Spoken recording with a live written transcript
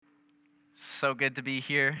So good to be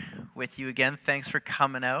here with you again. Thanks for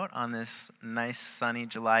coming out on this nice sunny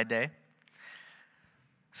July day.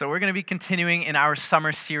 So we're going to be continuing in our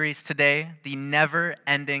summer series today, The Never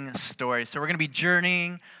Ending Story. So we're going to be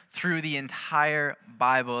journeying through the entire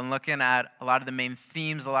Bible and looking at a lot of the main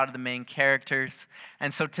themes, a lot of the main characters.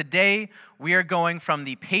 And so today we are going from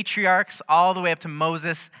the patriarchs all the way up to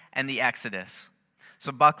Moses and the Exodus.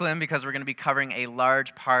 So buckle in because we're going to be covering a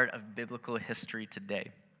large part of biblical history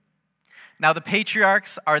today. Now, the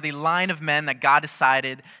patriarchs are the line of men that God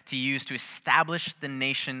decided to use to establish the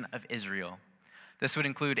nation of Israel. This would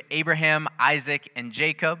include Abraham, Isaac, and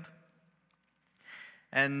Jacob.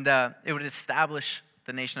 And it would establish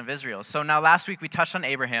the nation of Israel. So now last week we touched on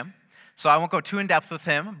Abraham. So I won't go too in-depth with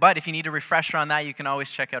him. But if you need a refresher on that, you can always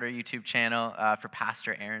check out our YouTube channel for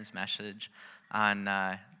Pastor Aaron's message on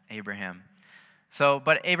Abraham.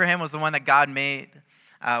 But Abraham was the one that God made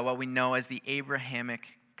what we know as the Abrahamic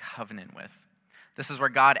covenant with. This is where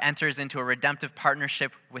God enters into a redemptive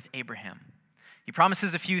partnership with Abraham. He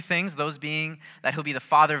promises a few things, those being that he'll be the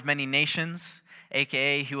father of many nations,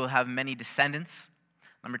 aka he will have many descendants.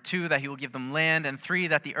 Number 2, that he will give them land, and 3,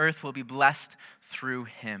 that the earth will be blessed through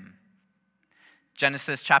him.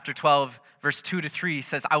 Genesis chapter 12, verse 2-3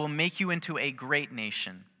 says, "I will make you into a great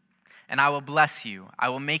nation, and I will bless you. I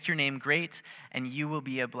will make your name great, and you will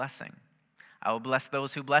be a blessing. I will bless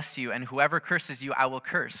those who bless you, and whoever curses you, I will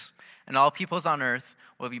curse. And all peoples on earth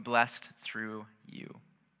will be blessed through you."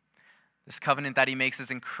 This covenant that he makes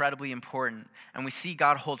is incredibly important, and we see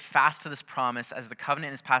God hold fast to this promise as the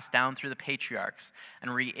covenant is passed down through the patriarchs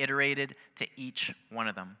and reiterated to each one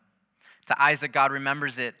of them. To Isaac, God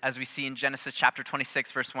remembers it, as we see in Genesis chapter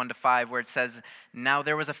 26, verse 1-5, where it says, "Now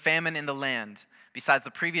there was a famine in the land, besides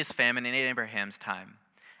the previous famine in Abraham's time.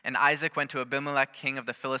 And Isaac went to Abimelech, king of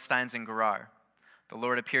the Philistines in Gerar. The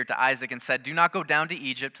Lord appeared to Isaac and said, 'Do not go down to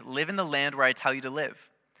Egypt. Live in the land where I tell you to live.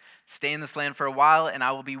 Stay in this land for a while, and I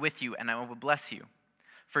will be with you, and I will bless you.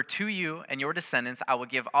 For to you and your descendants I will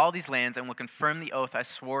give all these lands and will confirm the oath I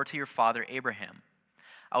swore to your father Abraham.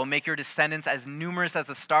 I will make your descendants as numerous as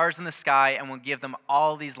the stars in the sky and will give them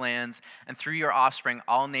all these lands, and through your offspring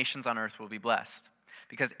all nations on earth will be blessed.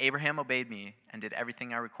 Because Abraham obeyed me and did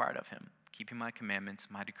everything I required of him, keeping my commandments,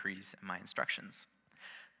 my decrees, and my instructions.'"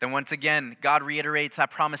 Then once again, God reiterates that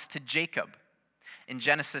promise to Jacob in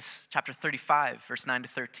Genesis chapter 35, verse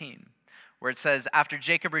 9-13, where it says, "After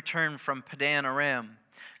Jacob returned from Padan Aram,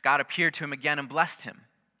 God appeared to him again and blessed him.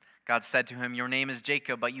 God said to him, 'Your name is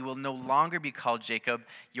Jacob, but you will no longer be called Jacob.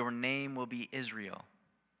 Your name will be Israel.'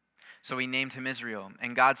 So he named him Israel.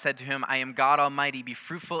 And God said to him, 'I am God Almighty. Be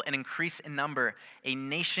fruitful and increase in number. A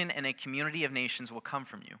nation and a community of nations will come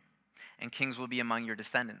from you, and kings will be among your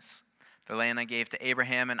descendants. The land I gave to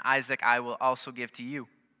Abraham and Isaac I will also give to you,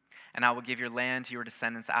 and I will give your land to your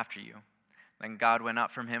descendants after you.' Then God went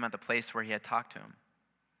up from him at the place where he had talked to him."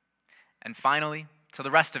 And finally, to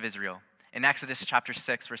the rest of Israel, in Exodus chapter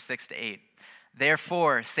 6, verse 6-8.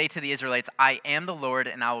 "Therefore say to the Israelites, I am the Lord,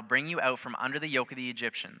 and I will bring you out from under the yoke of the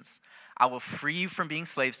Egyptians. I will free you from being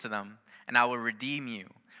slaves to them, and I will redeem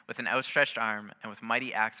you with an outstretched arm and with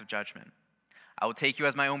mighty acts of judgment. I will take you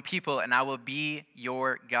as my own people, and I will be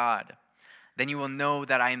your God. Then you will know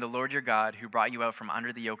that I am the Lord your God who brought you out from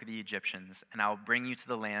under the yoke of the Egyptians, and I will bring you to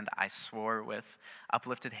the land I swore with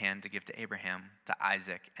uplifted hand to give to Abraham, to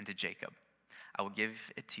Isaac, and to Jacob. I will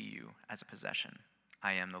give it to you as a possession.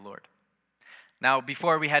 I am the Lord." Now,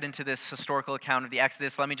 before we head into this historical account of the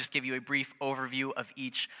Exodus, let me just give you a brief overview of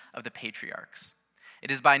each of the patriarchs.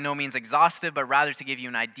 It is by no means exhaustive, but rather to give you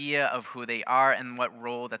an idea of who they are and what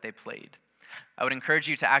role that they played. I would encourage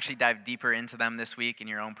you to actually dive deeper into them this week in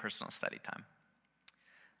your own personal study time.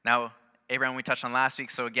 Now, Abraham we touched on last week,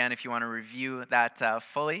 so again, if you want to review that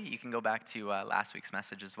fully, you can go back to last week's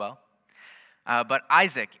message as well. But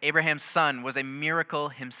Isaac, Abraham's son, was a miracle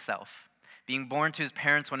himself, being born to his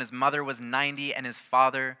parents when his mother was 90 and his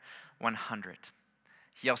father 100.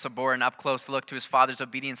 He also bore an up-close look to his father's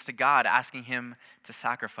obedience to God, asking him to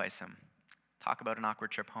sacrifice him. Talk about an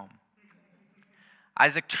awkward trip home.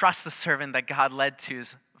 Isaac trusts the servant that God led to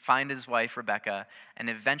find his wife, Rebekah, and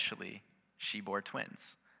eventually she bore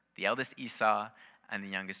twins, the eldest Esau and the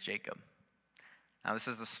youngest Jacob. Now this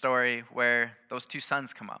is the story where those two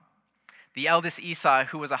sons come up. The eldest Esau,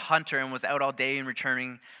 who was a hunter and was out all day and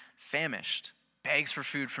returning famished, begs for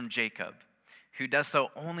food from Jacob, who does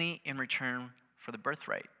so only in return for the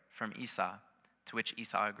birthright from Esau, to which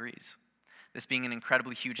Esau agrees. This being an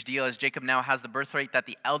incredibly huge deal, as Jacob now has the birthright that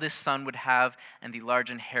the eldest son would have and the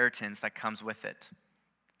large inheritance that comes with it.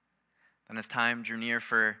 Then as time drew near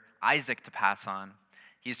for Isaac to pass on,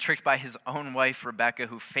 He's tricked by his own wife, Rebekah,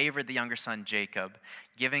 who favored the younger son, Jacob,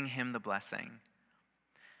 giving him the blessing.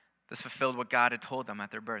 This fulfilled what God had told them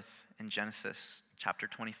at their birth in Genesis chapter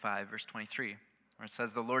 25, verse 23, where it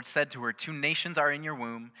says, "The Lord said to her, 2 nations are in your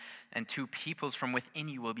womb, and 2 peoples from within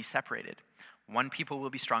you will be separated. One people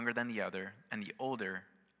will be stronger than the other, and the older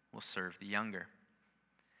will serve the younger."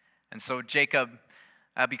 And so Jacob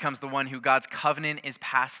becomes the one who God's covenant is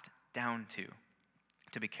passed down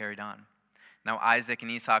to be carried on. Now Isaac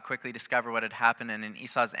and Esau quickly discover what had happened, and in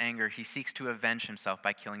Esau's anger, he seeks to avenge himself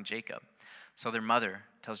by killing Jacob. So their mother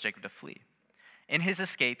tells Jacob to flee. In his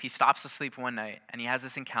escape, he stops to sleep one night, and he has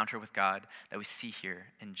this encounter with God that we see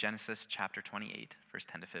here in Genesis chapter 28, verse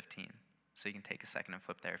 10 to 15. So you can take a second and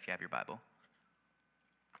flip there if you have your Bible.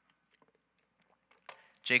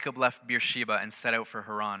 Jacob left Beersheba and set out for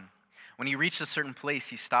Haran. When he reached a certain place,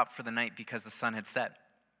 he stopped for the night because the sun had set.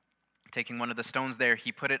 Taking one of the stones there,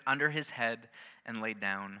 he put it under his head and lay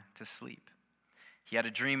down to sleep. He had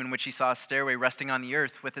a dream in which he saw a stairway resting on the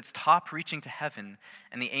earth with its top reaching to heaven,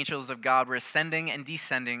 and the angels of God were ascending and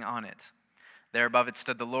descending on it. There above it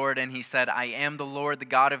stood the Lord, and he said, "I am the Lord, the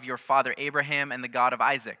God of your father Abraham and the God of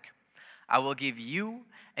Isaac. I will give you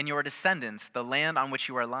and your descendants the land on which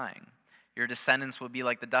you are lying. Your descendants will be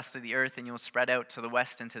like the dust of the earth, and you will spread out to the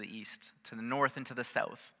west and to the east, to the north and to the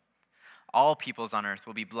south. All peoples on earth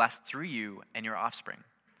will be blessed through you and your offspring.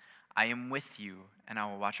 I am with you, and I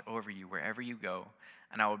will watch over you wherever you go,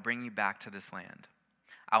 and I will bring you back to this land.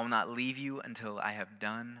 I will not leave you until I have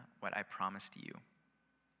done what I promised you."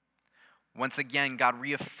 Once again, God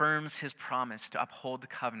reaffirms his promise to uphold the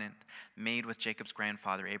covenant made with Jacob's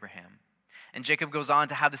grandfather Abraham. And Jacob goes on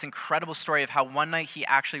to have this incredible story of how one night he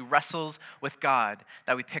actually wrestles with God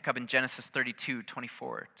that we pick up in Genesis 32,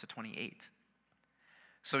 24 to 28.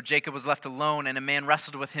 So Jacob was left alone, and a man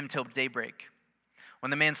wrestled with him till daybreak. When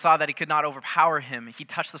the man saw that he could not overpower him, he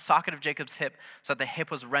touched the socket of Jacob's hip, so that the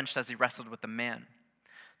hip was wrenched as he wrestled with the man.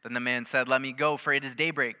 Then the man said, "Let me go, for it is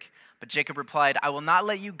daybreak." But Jacob replied, "I will not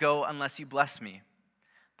let you go unless you bless me."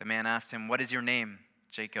 The man asked him, "What is your name?"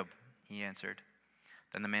 "Jacob," he answered.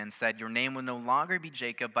 Then the man said, "Your name will no longer be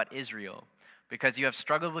Jacob, but Israel, because you have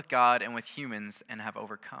struggled with God and with humans and have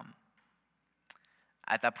overcome."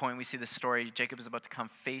 At that point, we see the story. Jacob is about to come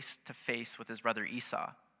face to face with his brother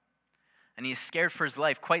Esau. And he is scared for his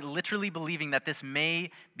life, quite literally believing that this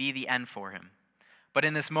may be the end for him. But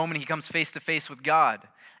in this moment, he comes face to face with God.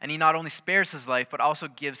 And he not only spares his life, but also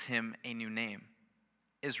gives him a new name,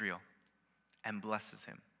 Israel, and blesses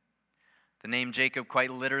him. The name Jacob quite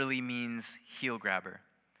literally means heel grabber.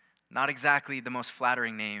 Not exactly the most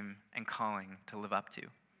flattering name and calling to live up to.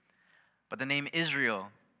 But the name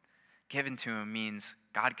Israel given to him means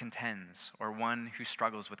God contends, or one who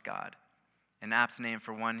struggles with God. An apt name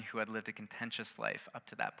for one who had lived a contentious life up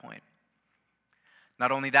to that point.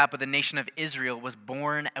 Not only that, but the nation of Israel was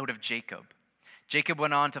born out of Jacob. Jacob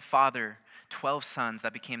went on to father 12 sons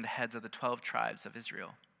that became the heads of the 12 tribes of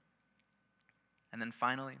Israel. And then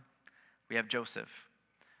finally, we have Joseph.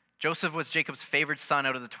 Joseph was Jacob's favored son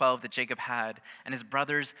out of the 12 that Jacob had, and his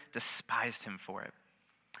brothers despised him for it.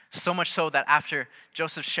 So much so that after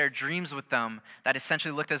Joseph shared dreams with them that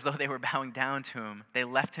essentially looked as though they were bowing down to him, they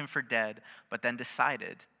left him for dead, but then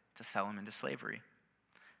decided to sell him into slavery.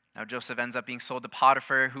 Now Joseph ends up being sold to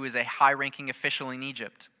Potiphar, who is a high-ranking official in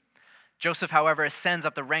Egypt. Joseph, however, ascends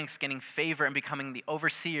up the ranks, gaining favor and becoming the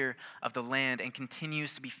overseer of the land, and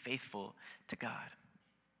continues to be faithful to God.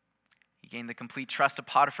 He gained the complete trust of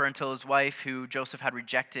Potiphar until his wife, who Joseph had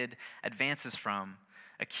rejected advances from,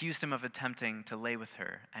 accused him of attempting to lay with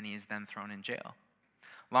her, and he is then thrown in jail.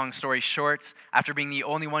 Long story short, after being the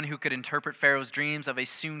only one who could interpret Pharaoh's dreams of a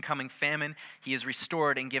soon-coming famine, he is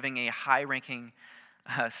restored and given a high-ranking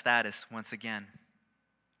status once again.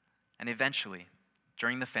 And eventually,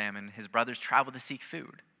 during the famine, his brothers traveled to seek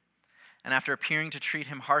food. And after appearing to treat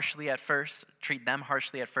them harshly at first,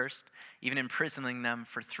 even imprisoning them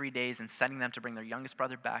for 3 days and sending them to bring their youngest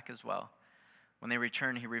brother back as well, when they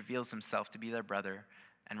return, he reveals himself to be their brother,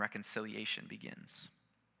 and reconciliation begins.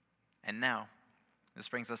 And now, this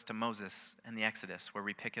brings us to Moses and the Exodus, where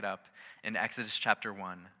we pick it up in Exodus chapter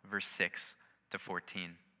 1, verse 6 to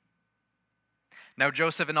 14. Now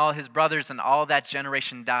Joseph and all his brothers and all that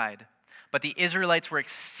generation died, but the Israelites were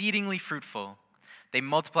exceedingly fruitful. They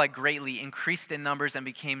multiplied greatly, increased in numbers, and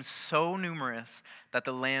became so numerous that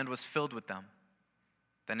the land was filled with them.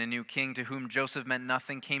 Then a new king, to whom Joseph meant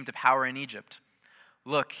nothing, came to power in Egypt.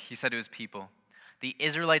 "Look," he said to his people, "the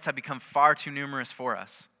Israelites have become far too numerous for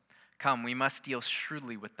us. Come, we must deal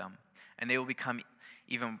shrewdly with them, and they will become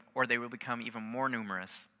even more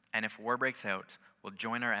numerous. And if war breaks out, we'll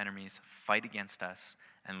join our enemies, fight against us,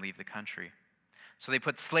 and leave the country." So they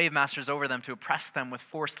put slave masters over them to oppress them with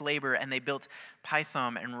forced labor, and they built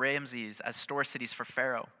Pithom and Ramses as store cities for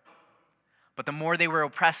Pharaoh. But the more they were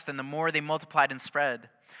oppressed and the more they multiplied and spread,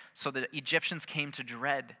 so the Egyptians came to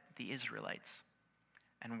dread the Israelites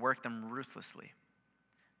and worked them ruthlessly.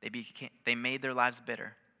 They made their lives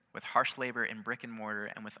bitter with harsh labor in brick and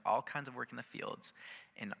mortar and with all kinds of work in the fields.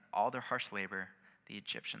 In all their harsh labor, the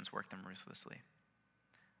Egyptians worked them ruthlessly.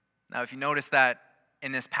 Now, if you notice that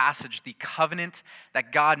in this passage, the covenant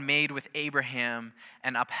that God made with Abraham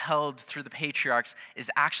and upheld through the patriarchs is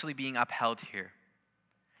actually being upheld here.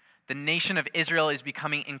 The nation of Israel is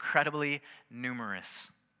becoming incredibly numerous,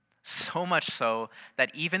 so much so that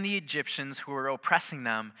even the Egyptians who were oppressing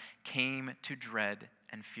them came to dread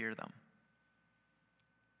and fear them.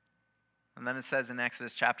 And then it says in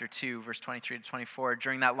Exodus chapter 2, verse 23 to 24,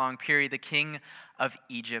 during that long period, the king of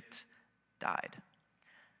Egypt died.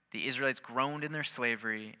 The Israelites groaned in their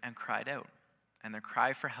slavery and cried out, and their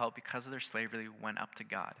cry for help because of their slavery went up to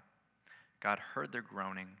God. God heard their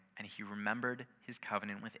groaning, and he remembered his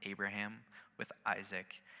covenant with Abraham, with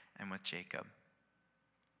Isaac, and with Jacob.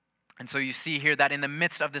 And so you see here that in the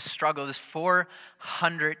midst of this struggle, this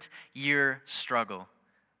 400-year struggle,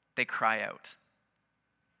 they cry out.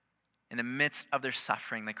 In the midst of their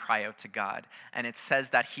suffering, they cry out to God. And it says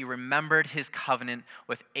that he remembered his covenant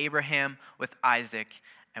with Abraham, with Isaac,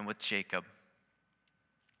 and with Jacob.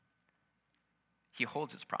 He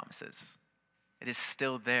holds his promises. It is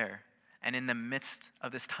still there. And in the midst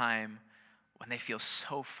of this time, when they feel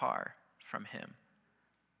so far from him,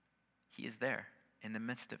 he is there in the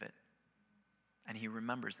midst of it. And he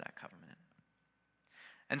remembers that covenant.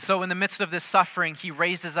 And so in the midst of this suffering, he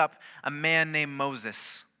raises up a man named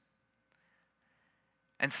Moses.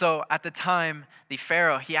 And so at the time, the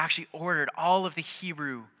Pharaoh, he actually ordered all of the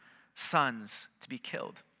Hebrew sons to be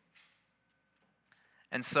killed.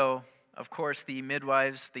 And so, of course, the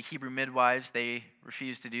Hebrew midwives, they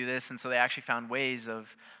refused to do this, and so they actually found ways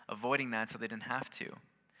of avoiding that so they didn't have to.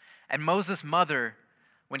 And Moses' mother,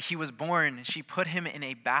 when he was born, she put him in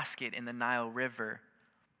a basket in the Nile River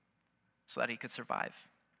so that he could survive.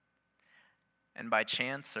 And by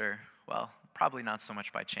chance, probably not so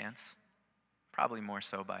much by chance, probably more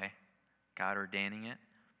so by God ordaining it,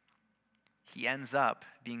 he ends up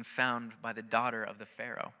being found by the daughter of the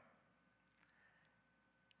Pharaoh.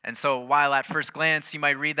 And so while at first glance you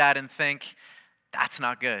might read that and think, that's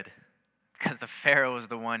not good, because the Pharaoh is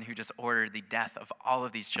the one who just ordered the death of all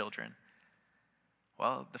of these children.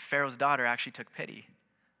 Well, the Pharaoh's daughter actually took pity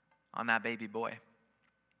on that baby boy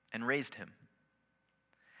and raised him.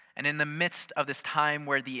 And in the midst of this time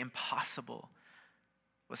where the impossible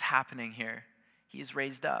was happening here, he is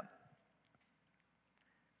raised up.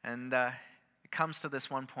 And it comes to this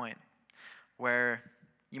one point where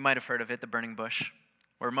you might have heard of it, the burning bush,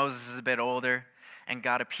 where Moses is a bit older and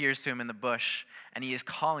God appears to him in the bush and he is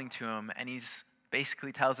calling to him and he's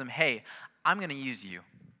basically tells him, hey, I'm going to use you.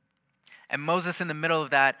 And Moses in the middle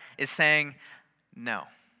of that is saying, no,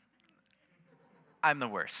 I'm the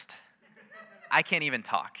worst. I can't even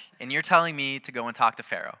talk. And you're telling me to go and talk to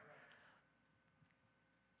Pharaoh.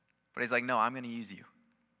 But he's like, no, I'm going to use you.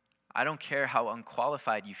 I don't care how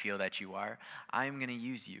unqualified you feel that you are. I'm going to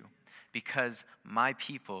use you because my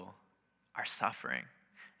people are suffering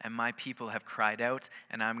and my people have cried out,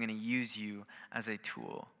 and I'm going to use you as a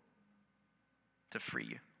tool to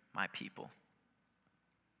free my people.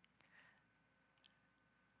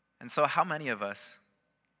 And so how many of us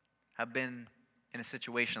have been in a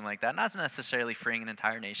situation like that? Not necessarily freeing an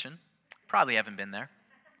entire nation. Probably haven't been there.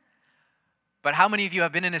 But how many of you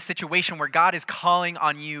have been in a situation where God is calling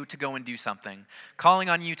on you to go and do something? Calling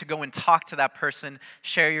on you to go and talk to that person,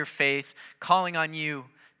 share your faith, calling on you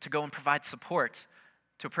to go and provide support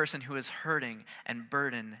to a person who is hurting and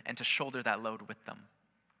burdened and to shoulder that load with them?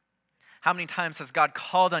 How many times has God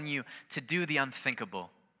called on you to do the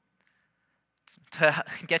unthinkable? To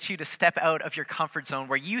get you to step out of your comfort zone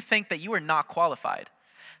where you think that you are not qualified?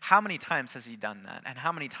 How many times has he done that? And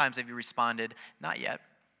how many times have you responded, not yet?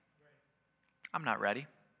 I'm not ready.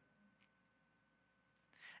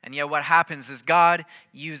 And yet what happens is God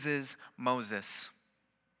uses Moses.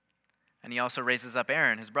 And he also raises up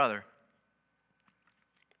Aaron, his brother.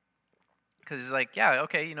 Because he's like, yeah,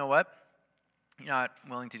 okay, you know what? You're not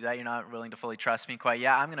willing to do that. You're not willing to fully trust me quite.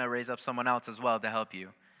 Yeah, I'm going to raise up someone else as well to help you.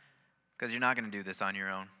 Because you're not going to do this on your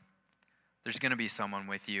own. There's going to be someone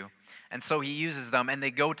with you. And so he uses them, and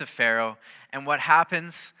they go to Pharaoh. And what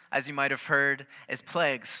happens, as you might have heard, is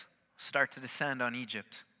plagues start to descend on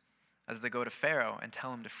Egypt as they go to Pharaoh and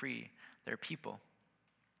tell him to free their people.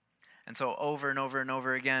 And so over and over and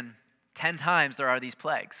over again, 10 times there are these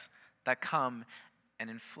plagues that come and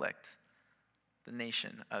inflict the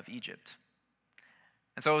nation of Egypt.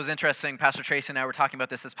 And so it was interesting. Pastor Tracy and I were talking about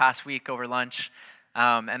this past week over lunch,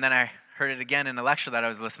 and then I heard it again in a lecture that I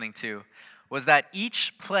was listening to, was that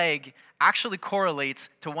each plague actually correlates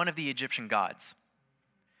to one of the Egyptian gods.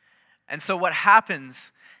 And so what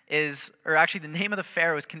happens is, or actually the name of the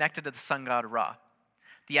pharaoh is connected to the sun god Ra.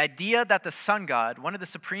 The idea that the sun god, one of the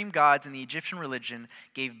supreme gods in the Egyptian religion,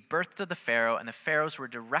 gave birth to the pharaoh, and the pharaohs were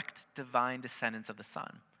direct divine descendants of the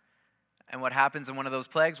sun. And what happens in one of those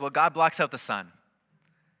plagues? Well, God blocks out the sun,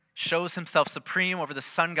 shows himself supreme over the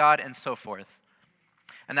sun god, and so forth.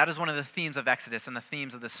 And that is one of the themes of Exodus and the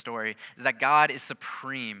themes of this story, is that God is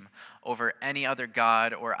supreme over any other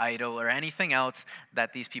god or idol or anything else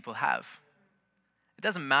that these people have. It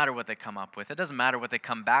doesn't matter what they come up with. It doesn't matter what they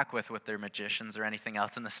come back with their magicians or anything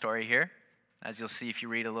else in the story here, as you'll see if you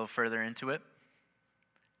read a little further into it.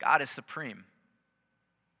 God is supreme.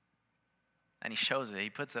 And he shows it. He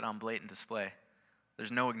puts it on blatant display.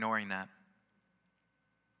 There's no ignoring that.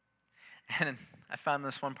 And I found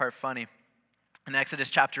this one part funny. In Exodus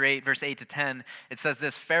chapter 8, verse 8 to 10, it says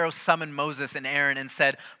this: Pharaoh summoned Moses and Aaron and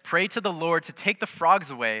said, "Pray to the Lord to take the frogs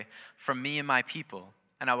away from me and my people,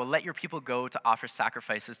 and I will let your people go to offer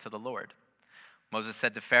sacrifices to the Lord." Moses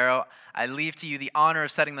said to Pharaoh, "I leave to you the honor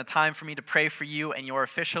of setting the time for me to pray for you and your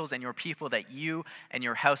officials and your people, that you and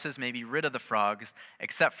your houses may be rid of the frogs,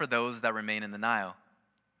 except for those that remain in the Nile."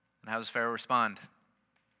 And how does Pharaoh respond?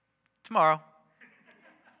 "Tomorrow."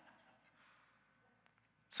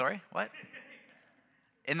 Sorry, what?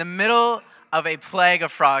 In the middle of a plague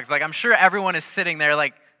of frogs, like I'm sure everyone is sitting there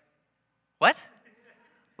like, what?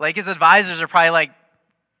 Like his advisors are probably like,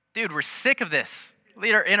 dude, we're sick of this.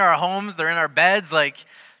 They're in our homes, they're in our beds, like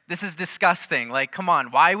this is disgusting. Like, come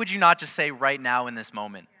on, why would you not just say right now in this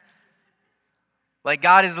moment? Like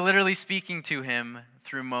God is literally speaking to him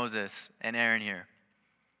through Moses and Aaron here.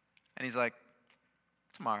 And he's like,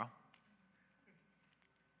 tomorrow.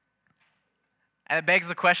 And it begs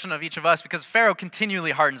the question of each of us, because Pharaoh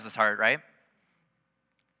continually hardens his heart, right?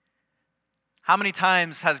 How many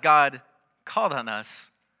times has God called on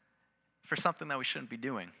us for something that we shouldn't be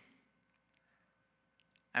doing?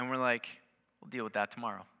 And we're like, we'll deal with that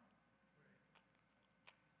tomorrow.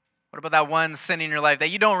 What about that one sin in your life that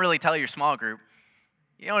you don't really tell your small group?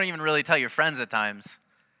 You don't even really tell your friends at times.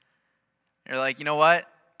 You're like, you know what?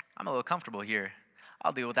 I'm a little comfortable here.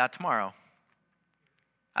 I'll deal with that tomorrow.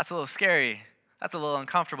 That's a little scary. That's a little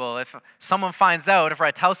uncomfortable. If someone finds out, if I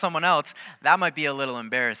tell someone else, that might be a little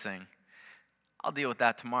embarrassing. I'll deal with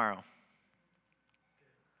that tomorrow.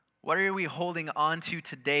 What are we holding on to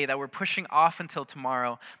today that we're pushing off until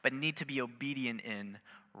tomorrow, but need to be obedient in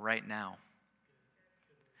right now?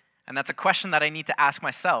 And that's a question that I need to ask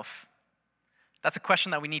myself. That's a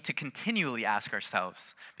question that we need to continually ask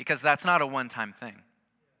ourselves, because that's not a one-time thing.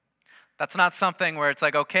 That's not something where it's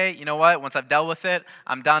like, okay, you know what? Once I've dealt with it,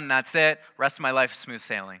 I'm done, that's it. Rest of my life is smooth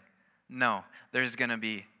sailing. No, there's going to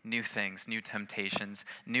be new things, new temptations,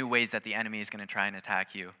 new ways that the enemy is going to try and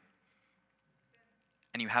attack you.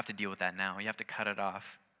 And you have to deal with that now. You have to cut it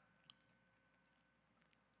off.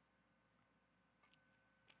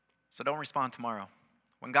 So don't respond tomorrow.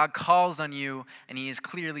 When God calls on you and he is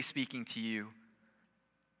clearly speaking to you,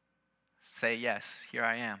 say, yes, here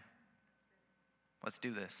I am. Let's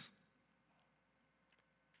do this.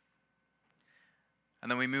 And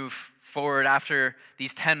then we move forward after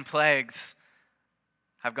these 10 plagues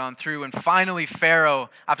have gone through. And finally, Pharaoh,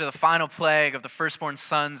 after the final plague of the firstborn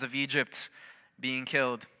sons of Egypt being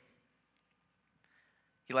killed,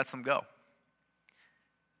 he lets them go.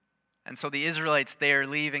 And so the Israelites, they are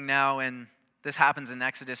leaving now, and this happens in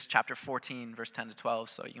Exodus chapter 14, verse 10 to 12,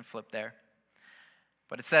 so you can flip there.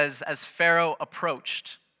 But it says, as Pharaoh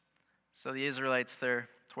approached, so the Israelites, they're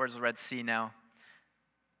towards the Red Sea now,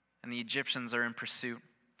 and the Egyptians are in pursuit.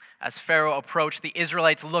 As Pharaoh approached, the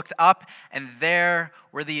Israelites looked up, and there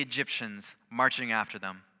were the Egyptians marching after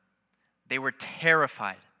them. They were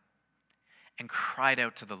terrified and cried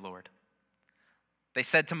out to the Lord. They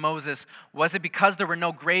said to Moses, "Was it because there were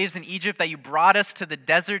no graves in Egypt that you brought us to the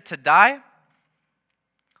desert to die?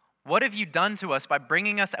 What have you done to us by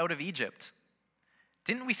bringing us out of Egypt?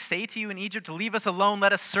 Didn't we say to you in Egypt to leave us alone,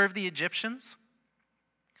 let us serve the Egyptians?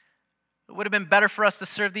 It would have been better for us to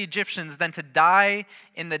serve the Egyptians than to die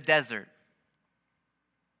in the desert."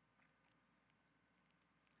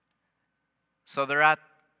 So they're at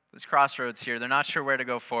this crossroads here. They're not sure where to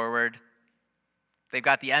go forward. They've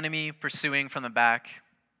got the enemy pursuing from the back,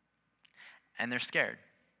 and they're scared.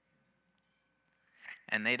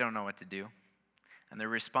 And they don't know what to do. And their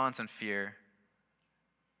response in fear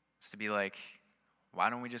is to be like, why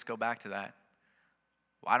don't we just go back to that?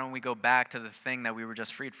 Why don't we go back to the thing that we were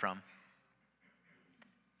just freed from?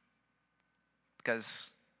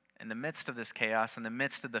 Because in the midst of this chaos, in the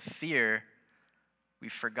midst of the fear, we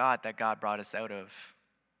forgot that God brought us out of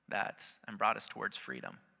that and brought us towards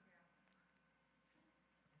freedom.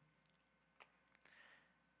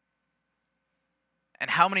 And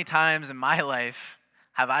how many times in my life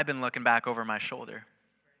have I been looking back over my shoulder?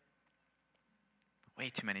 Way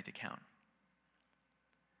too many to count.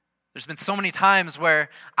 There's been so many times where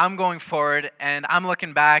I'm going forward and I'm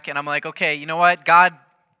looking back and I'm like, okay, you know what? God,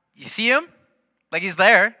 you see him? Like he's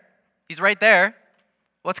there. He's right there.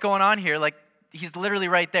 What's going on here? Like he's literally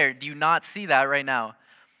right there. Do you not see that right now?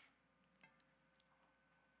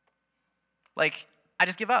 Like, I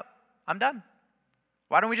just give up. I'm done.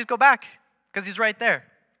 Why don't we just go back? Because he's right there.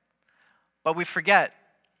 But we forget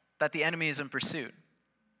that the enemy is in pursuit.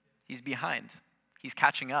 He's behind. He's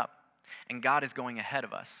catching up. And God is going ahead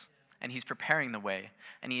of us. And he's preparing the way.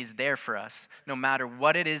 And he is there for us. No matter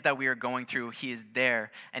what it is that we are going through, he is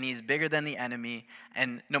there. And he is bigger than the enemy.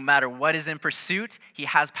 And no matter what is in pursuit, he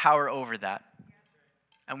has power over that.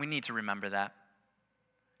 And we need to remember that.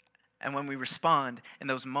 And when we respond in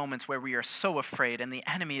those moments where we are so afraid and the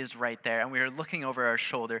enemy is right there and we are looking over our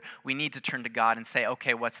shoulder, we need to turn to God and say,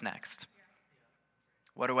 okay, what's next?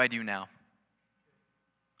 What do I do now?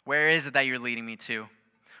 Where is it that you're leading me to?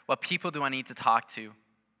 What people do I need to talk to?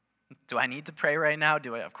 Do I need to pray right now?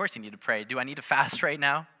 Of course you need to pray. Do I need to fast right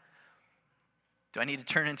now? Do I need to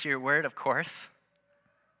turn into your word? Of course.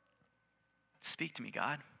 Speak to me,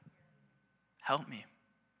 God. Help me.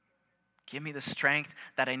 Give me the strength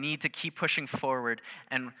that I need to keep pushing forward.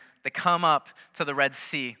 And they come up to the Red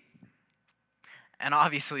Sea. And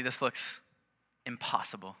obviously this looks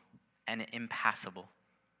impossible and impassable.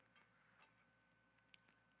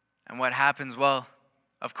 And what happens? Well,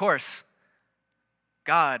 of course,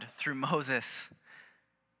 God, through Moses,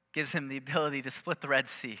 gives him the ability to split the Red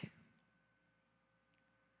Sea.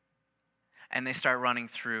 And they start running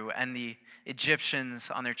through, and the Egyptians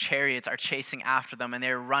on their chariots are chasing after them, and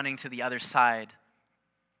they're running to the other side.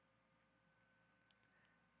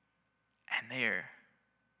 And they're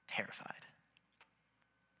terrified.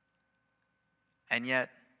 And yet,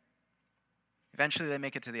 eventually they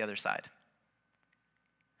make it to the other side.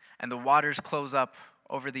 And the waters close up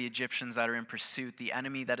over the Egyptians that are in pursuit, the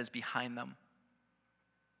enemy that is behind them,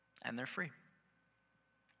 and they're free.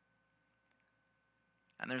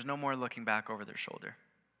 And there's no more looking back over their shoulder.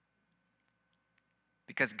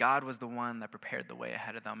 Because God was the one that prepared the way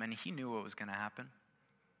ahead of them, and he knew what was going to happen.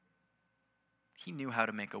 He knew how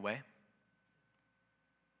to make a way.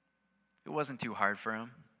 It wasn't too hard for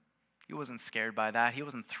him. He wasn't scared by that. He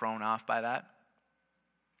wasn't thrown off by that.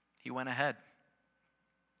 He went ahead.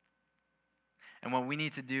 And what we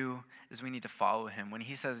need to do is we need to follow him. When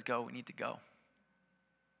he says go, we need to go.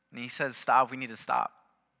 When he says stop, we need to stop.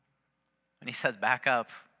 When he says back up,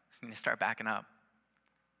 we need to start backing up.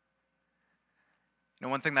 You know,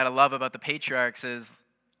 one thing that I love about the patriarchs is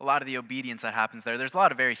a lot of the obedience that happens there. There's a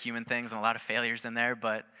lot of very human things and a lot of failures in there,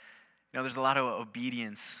 but there's a lot of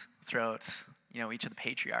obedience throughout each of the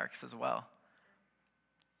patriarchs as well.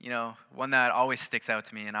 One that always sticks out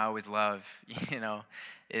to me and I always love,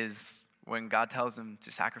 is when God tells him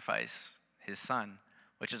to sacrifice his son,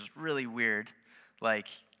 which is really weird, like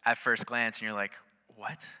at first glance, and you're like,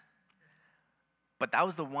 what? But that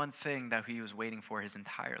was the one thing that he was waiting for his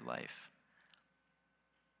entire life.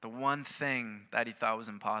 The one thing that he thought was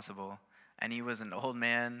impossible. And he was an old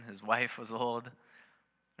man, his wife was old.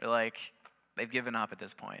 They're like, they've given up at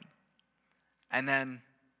this point. And then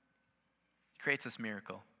he creates this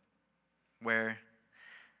miracle where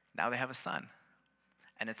now they have a son.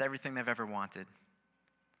 And it's everything they've ever wanted.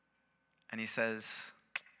 And he says,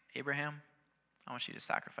 Abraham, I want you to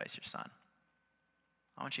sacrifice your son.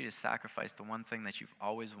 I want you to sacrifice the one thing that you've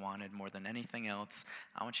always wanted more than anything else.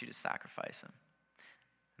 I want you to sacrifice him.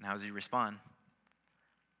 And how does he respond?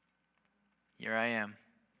 Here I am.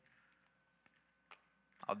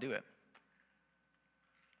 I'll do it.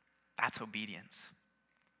 That's obedience.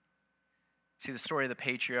 See, the story of the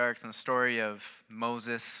patriarchs and the story of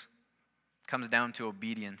Moses comes down to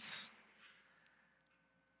obedience.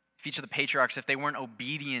 If each of the patriarchs, if they weren't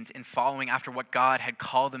obedient in following after what God had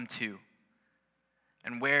called them to,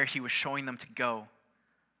 and where he was showing them to go,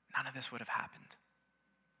 none of this would have happened.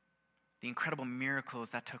 The incredible miracles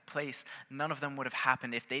that took place, none of them would have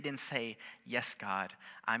happened if they didn't say, yes, God,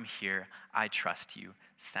 I'm here. I trust you.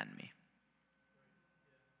 Send me.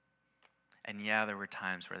 And yeah, there were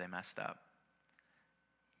times where they messed up.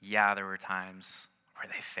 Yeah, there were times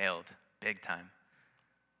where they failed big time.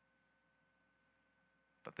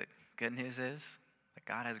 But the good news is that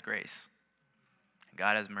God has grace.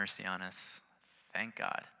 God has mercy on us. Thank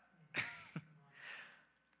God.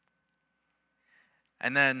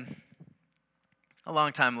 And then a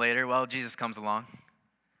long time later, well, Jesus comes along.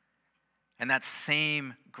 And that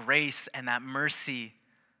same grace and that mercy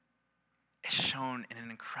is shown in an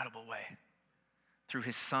incredible way through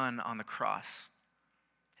his son on the cross,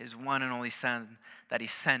 his one and only son that he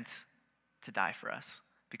sent to die for us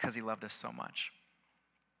because he loved us so much.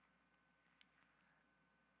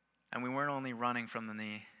 And we weren't only running from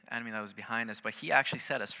the enemy that was behind us, but he actually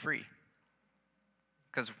set us free.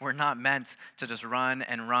 Because we're not meant to just run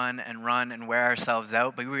and run and run and wear ourselves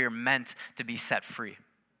out, but we are meant to be set free.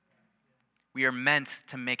 We are meant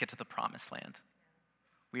to make it to the promised land.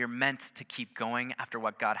 We are meant to keep going after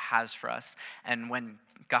what God has for us. And when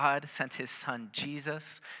God sent his son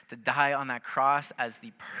Jesus to die on that cross as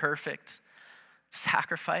the perfect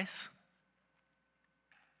sacrifice,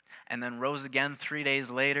 and then rose again 3 days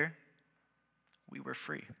later, we were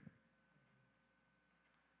free.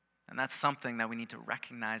 And that's something that we need to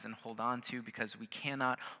recognize and hold on to, because we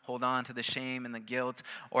cannot hold on to the shame and the guilt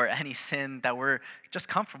or any sin that we're just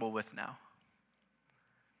comfortable with now.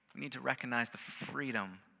 We need to recognize the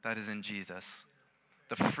freedom that is in Jesus,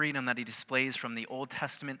 the freedom that he displays from the Old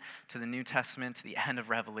Testament to the New Testament to the end of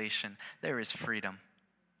Revelation. There is freedom.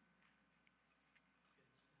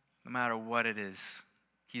 No matter what it is,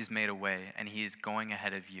 he's made a way, and he is going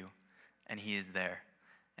ahead of you, and he is there,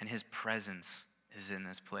 and his presence is in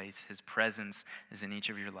this place. His presence is in each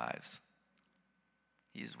of your lives.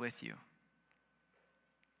 He is with you.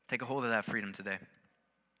 Take a hold of that freedom today.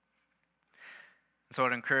 So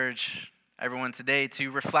I'd encourage everyone today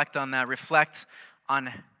to reflect on that. Reflect on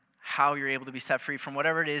how you're able to be set free from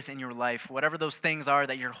whatever it is in your life, whatever those things are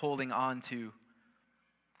that you're holding on to.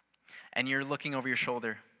 And you're looking over your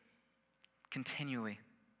shoulder continually.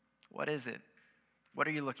 What is it? What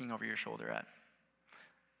are you looking over your shoulder at?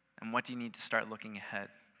 And what do you need to start looking ahead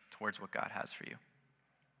towards what God has for you?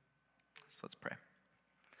 So let's pray.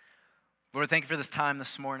 Lord, thank you for this time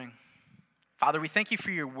this morning. Father, we thank you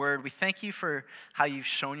for your word. We thank you for how you've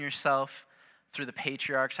shown yourself through the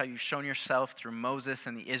patriarchs, how you've shown yourself through Moses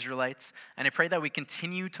and the Israelites. And I pray that we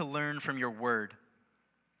continue to learn from your word.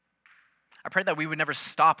 I pray that we would never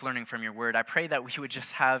stop learning from your word. I pray that we would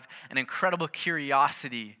just have an incredible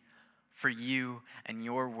curiosity for you and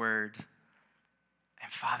your word.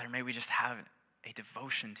 And Father, may we just have a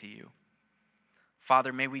devotion to you.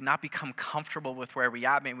 Father, may we not become comfortable with where we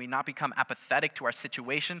are. May we not become apathetic to our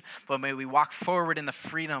situation, but may we walk forward in the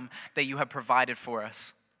freedom that you have provided for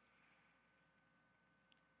us.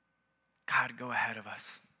 God, go ahead of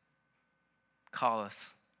us. Call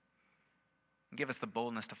us. And give us the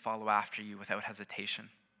boldness to follow after you without hesitation.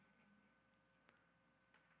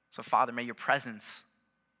 So, Father, may your presence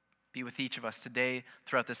be with each of us today,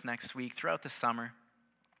 throughout this next week, throughout the summer,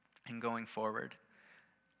 and going forward.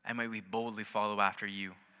 And may we boldly follow after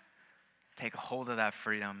you. Take a hold of that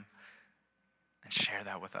freedom and share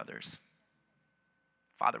that with others.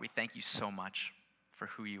 Father, we thank you so much for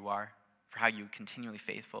who you are, for how you are continually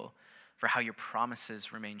faithful, for how your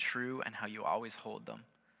promises remain true and how you always hold them,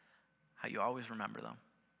 how you always remember them.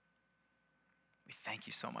 We thank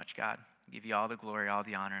you so much, God. We give you all the glory, all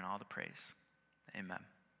the honor, and all the praise. Amen.